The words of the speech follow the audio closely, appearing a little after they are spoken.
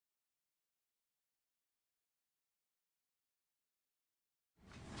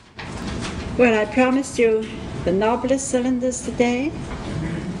Well, I promised you the Knobbless cylinders today,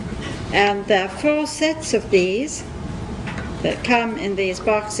 and there are 4 sets of these that come in these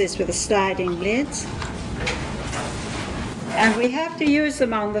boxes with the sliding lids, and we have to use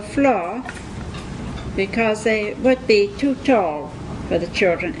them on the floor because they would be too tall for the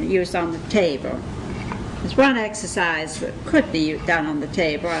children used on the table. There's one exercise that could be done on the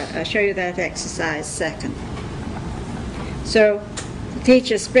table. I'll show you that exercise second. So the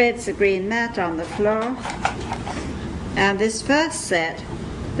teacher spreads the green mat on the floor, and this first set,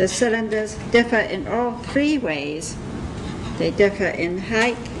 the cylinders differ in all 3 ways. They differ in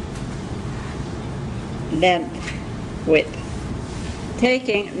height, length, width,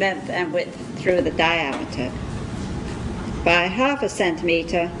 taking length and width through the diameter by ½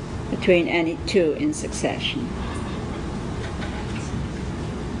 centimeter between any 2 in succession.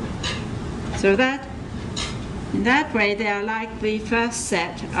 So that in that way they are like the first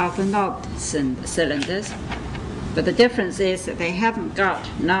set of the knobbed cylinders, but the difference is that they haven't got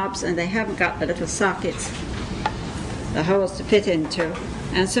knobs and they haven't got the little sockets, the holes to fit into,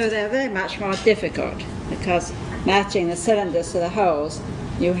 and so they're very much more difficult because matching the cylinders to the holes,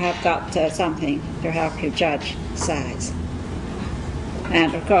 you have got something to help you judge size.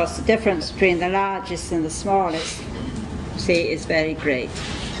 And of course the difference between the largest and the smallest, see, is very great.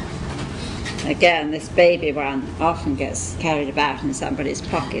 Again, this baby one often gets carried about in somebody's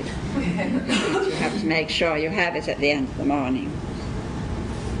pocket. You have to make sure you have it at the end of the morning.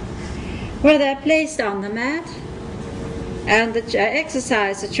 Well, they're placed on the mat, and the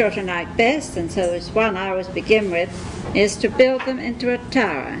exercise the children like best, and so it's one I always begin with, is to build them into a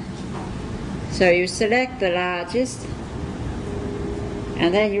tower. So you select the largest,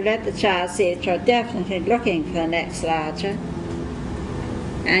 and then you let the child see that you're definitely looking for the next larger,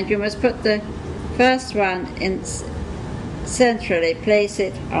 and you must put the first one in centrally, place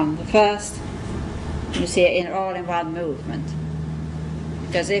it on the first, you see it all in one movement.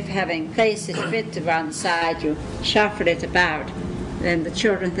 Because if, having placed it a bit to one side, you shuffle it about, then the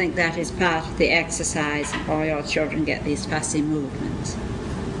children think that is part of the exercise, or your children get these fussy movements.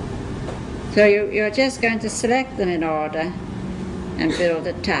 So you're just going to select them in order and build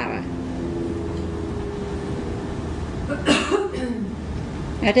a tower.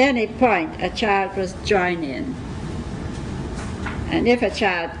 At any point, a child must join in. And if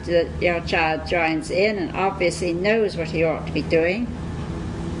your child joins in and obviously knows what he ought to be doing,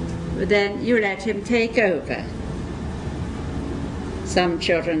 then you let him take over. Some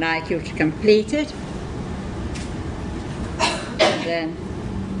children like you to complete it, and then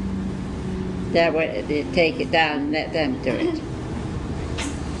they take it down and let them do it.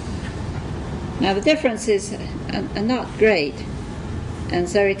 Now the differences are not great, and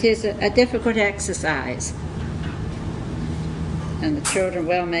so it is a difficult exercise, and the children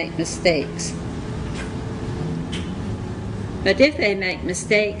will make mistakes. But if they make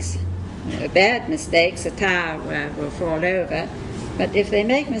mistakes, bad mistakes, the tower will fall over. But if they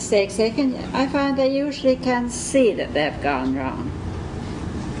make mistakes, I find they usually can see that they've gone wrong.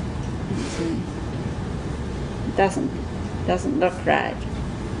 It doesn't look right.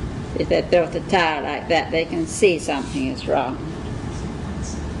 If they've built a tower like that, they can see something is wrong.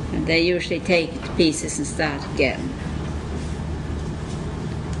 And they usually take it to pieces and start again.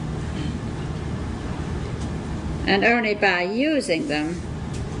 And only by using them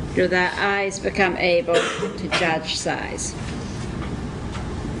do their eyes become able to judge size.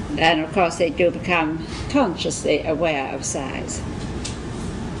 And of course they do become consciously aware of size.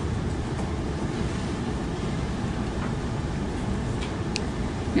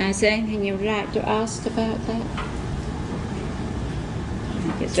 Now, is there anything you would like to ask about that? I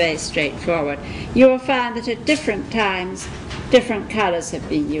think it's very straightforward. You will find that at different times, different colours have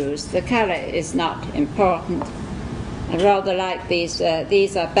been used. The colour is not important. I rather like these are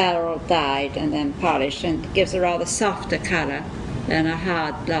barrel dyed and then polished, and it gives a rather softer colour than a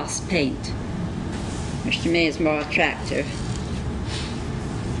hard gloss paint, which to me is more attractive.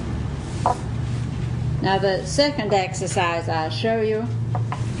 Now the second exercise I'll show you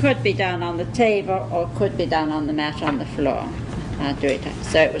could be done on the table or could be done on the mat on the floor. I'll do it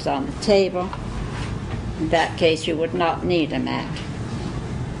so it was on the table. In that case you would not need a mat.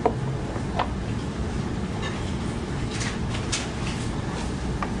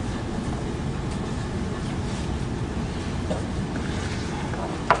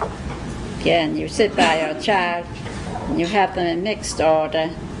 Again, you sit by your child and you have them in mixed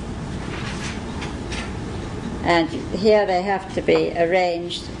order, and here they have to be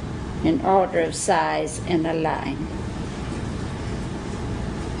arranged in order of size in a line.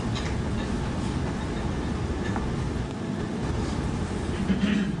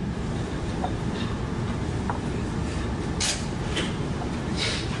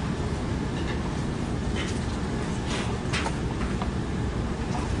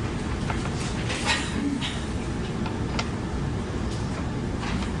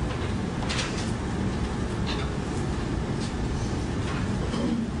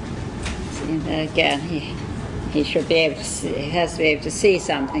 again, he should be able to see, he has to be able to see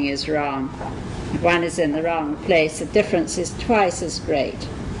something is wrong. If one is in the wrong place, the difference is twice as great.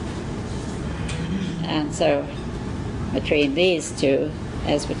 And so between these two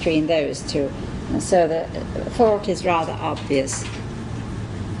as between those two. And so the fault is rather obvious.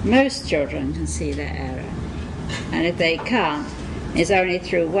 Most children can see their error. And if they can't, it's only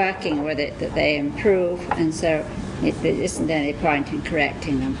through working with it that they improve, and so there isn't any point in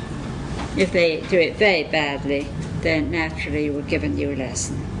correcting them. If they do it very badly, then naturally you will give a new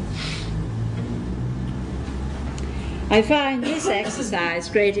lesson. I find this exercise,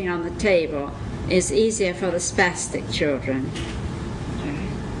 grading on the table, is easier for the spastic children.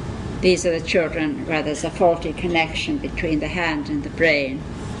 These are the children where there's a faulty connection between the hand and the brain,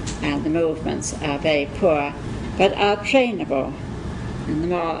 and the movements are very poor, but are trainable. And the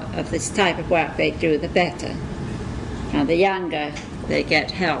more of this type of work they do, the better. And the younger they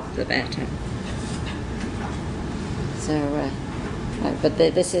get help, the better. So, but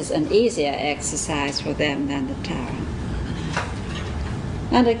this is an easier exercise for them than the tower.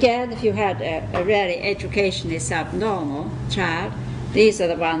 And again, if you had a really educationally subnormal child, these are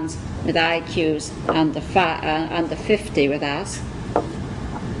the ones with IQs under 50 with us.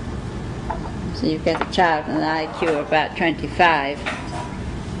 So you get a child with an IQ of about 25,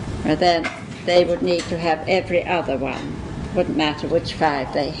 and then they would need to have every other one. Wouldn't matter which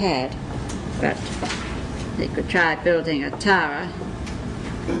 5 they had, but they could try building a tower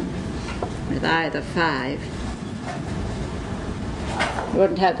with either 5. You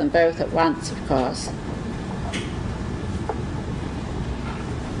wouldn't have them both at once, of course.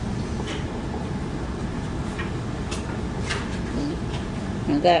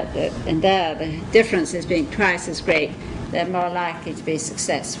 And there the difference is being twice as great, they're more likely to be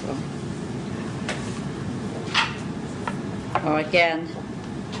successful. Or again,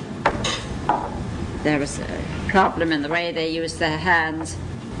 there was a problem in the way they use their hands.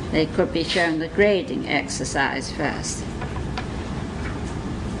 They could be shown the grading exercise first.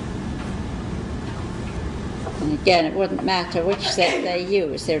 And again, it wouldn't matter which set they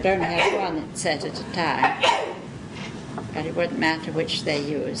use. They would only have one set at a time. But it wouldn't matter which they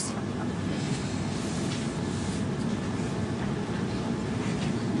used.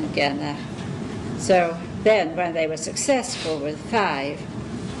 Again, so then when they were successful with 5,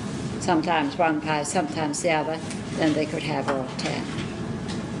 sometimes one 5, sometimes the other, then they could have all 10.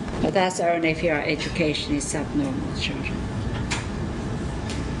 But that's only if your education is subnormal children.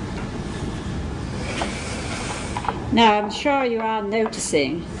 Now I'm sure you are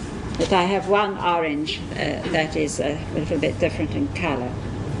noticing that I have one orange that is a little bit different in colour.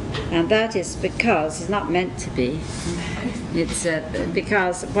 And that is because, it's not meant to be, it's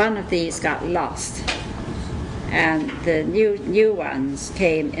because one of these got lost. And the new ones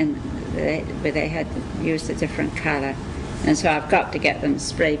came in, where they had used a different colour. And so I've got to get them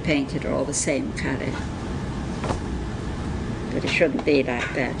spray painted all the same colour. But it shouldn't be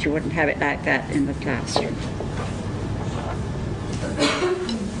like that. You wouldn't have it like that in the classroom.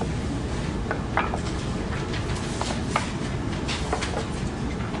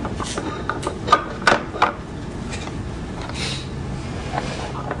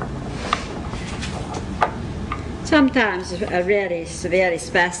 Sometimes a really severely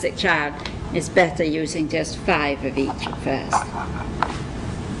spastic child is better using just 5 of each at first,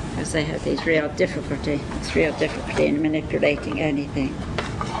 because they have this real difficulty in manipulating anything.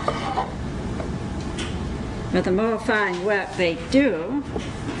 But the more fine work they do,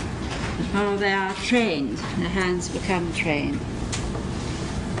 the more they are trained. Their hands become trained.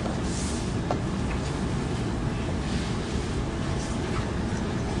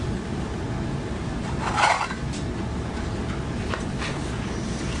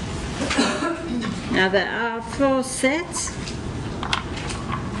 Now there are 4 sets.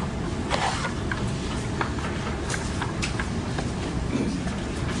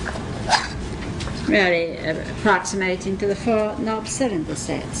 Really approximating to the 4 knob cylinder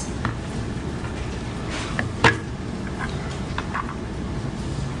sets.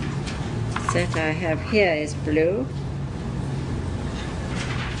 The set I have here is blue.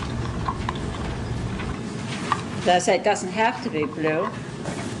 As I say, it doesn't have to be blue.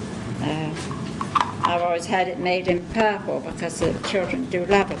 I've always had it made in purple because the children do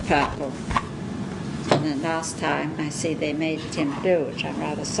love a purple. And then last time I see they made it in blue, which I'm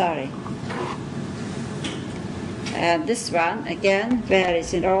rather sorry. And this one, again,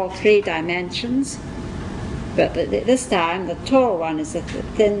 varies in all 3 dimensions. But this time the tall one is the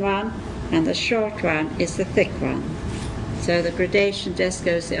thin one and the short one is the thick one. So the gradation just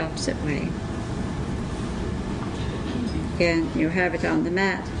goes the opposite way. Again, you have it on the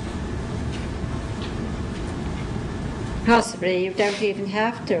mat. Possibly you don't even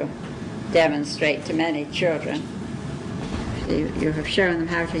have to demonstrate to many children. You have shown them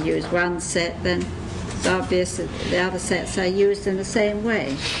how to use one set, then it's obvious that the other sets are used in the same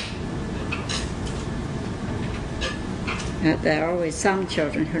way. But there are always some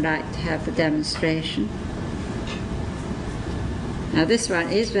children who like to have the demonstration. Now this one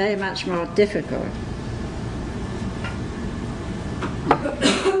is very much more difficult.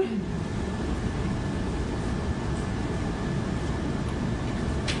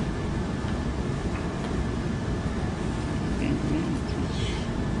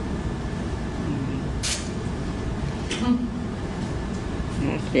 You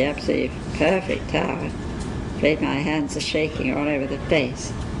have to be absolutely perfect tower. I'm afraid my hands are shaking all over the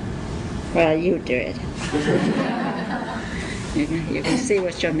place. Well, you do it. You can see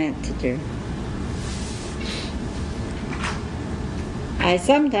what you're meant to do. I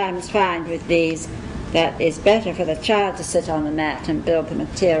sometimes find with these that it's better for the child to sit on the mat and build the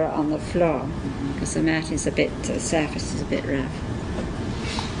material on the floor, because the mat is the surface is a bit rough.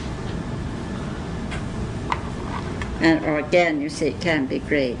 Or again, you see, it can be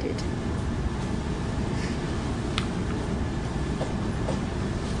graded.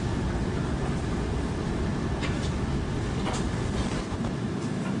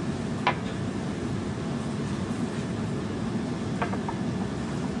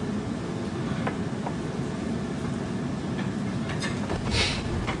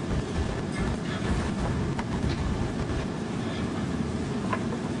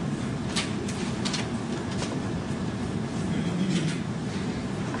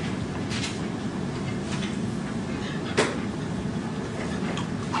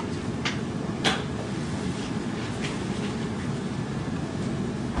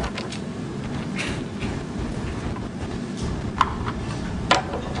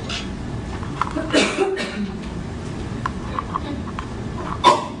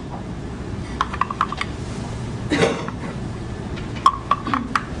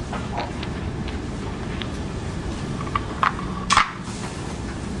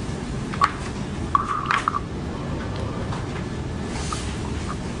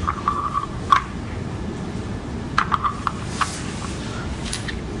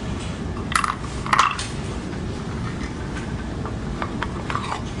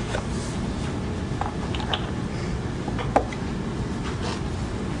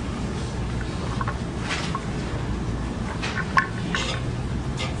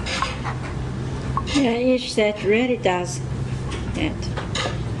 Yeah, each set really does get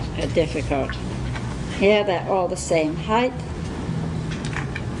difficult. Here they're all the same height.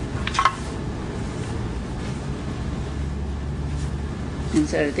 And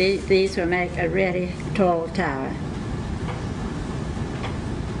so these will make a really tall tower.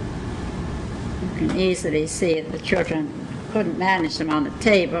 You can easily see that the children couldn't manage them on the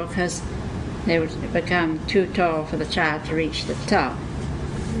table because they would become too tall for the child to reach the top.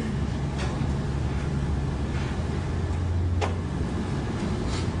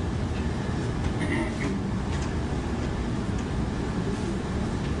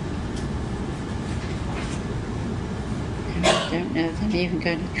 I don't know if I'm even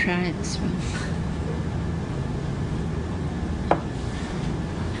going to try this one.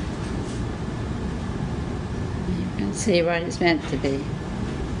 You can see what it's meant to be.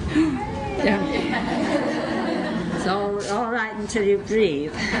 It's all right until you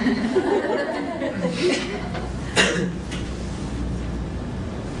breathe.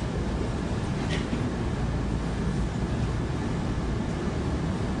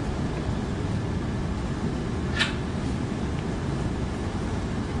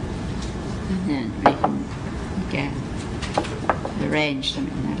 And then we can again arrange them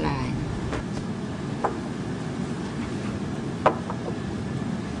in a line.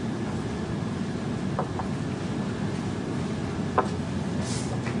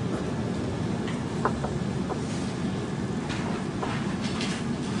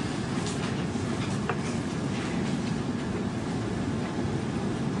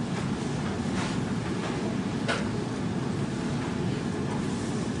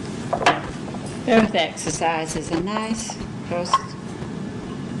 Both exercises are nice. Of course,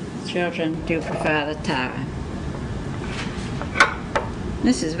 children do prefer the tower.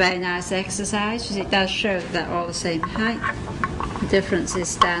 This is a very nice exercise because it does show that they're all the same height. The differences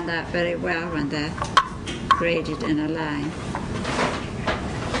stand out very well when they're graded in a line.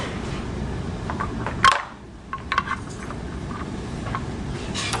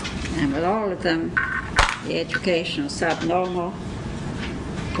 And with all of them, the educational subnormal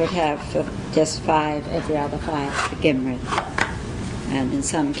could have just 5 every other 5 to begin with, and in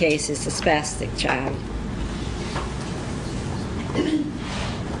some cases the spastic child.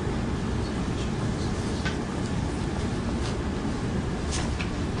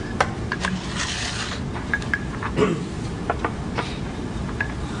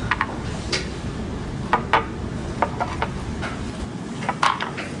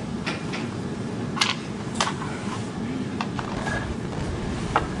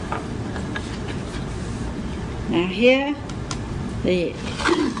 Now here, the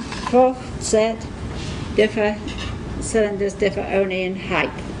fourth set cylinders differ only in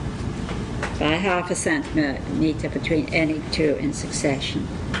height by ½ centimetre between any two in succession.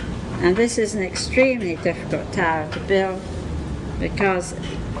 And this is an extremely difficult tower to build because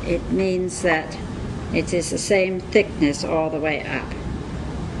it means that it is the same thickness all the way up.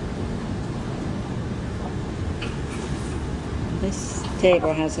 This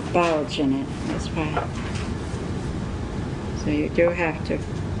table has a bulge in it, that's why. So you do have to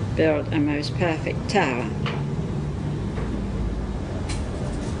build a most perfect tower.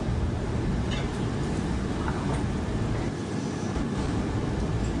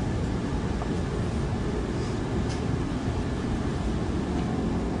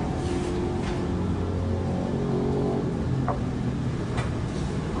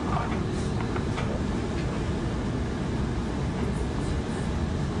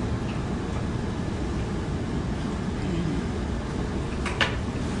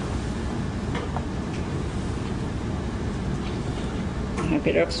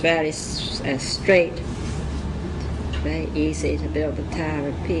 It looks very straight, very easy to build the Tower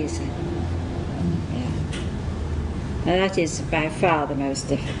of Pisa. Yeah. Now that is by far the most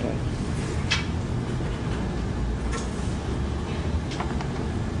difficult.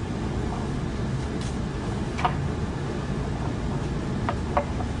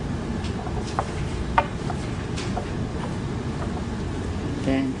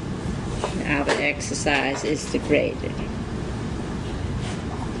 Then the other exercise is to grade it.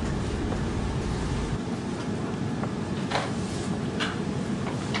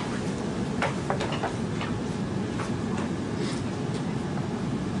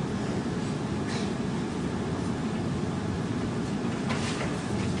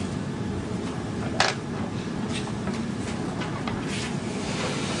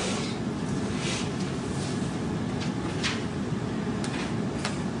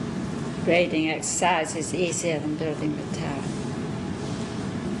 Grading exercise is easier than building the tower.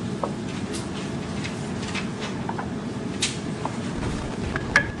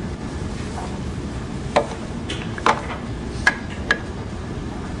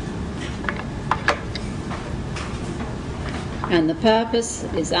 And the purpose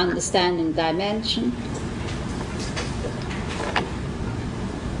is understanding dimension.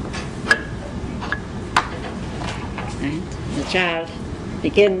 And the child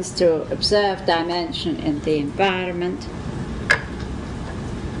begins to observe dimension in the environment.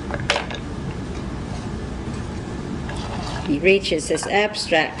 He reaches this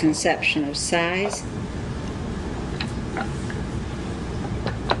abstract conception of size.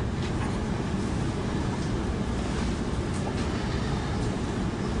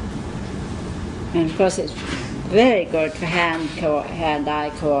 And of course it's very good for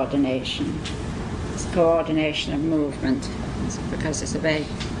hand-eye coordination. It's coordination of movement, because it's a very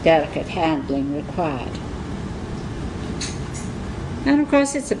delicate handling required. And of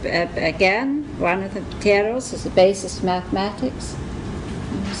course it's, again, one of the materials is the basis of mathematics.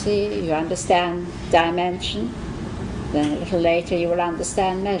 You see, you understand dimension, then a little later you will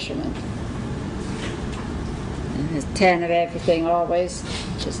understand measurement. And there's 10 of everything always,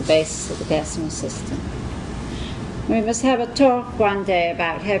 which is the basis of the decimal system. We must have a talk one day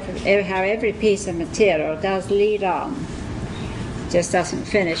about how every piece of material does lead on. Just doesn't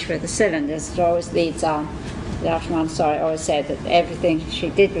finish with the cylinders, it always leads on. Dr. Montessori always said that everything she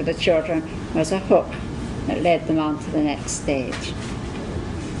did with the children was a hook that led them on to the next stage.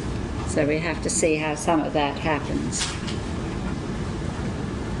 So we have to see how some of that happens.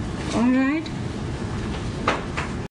 All right?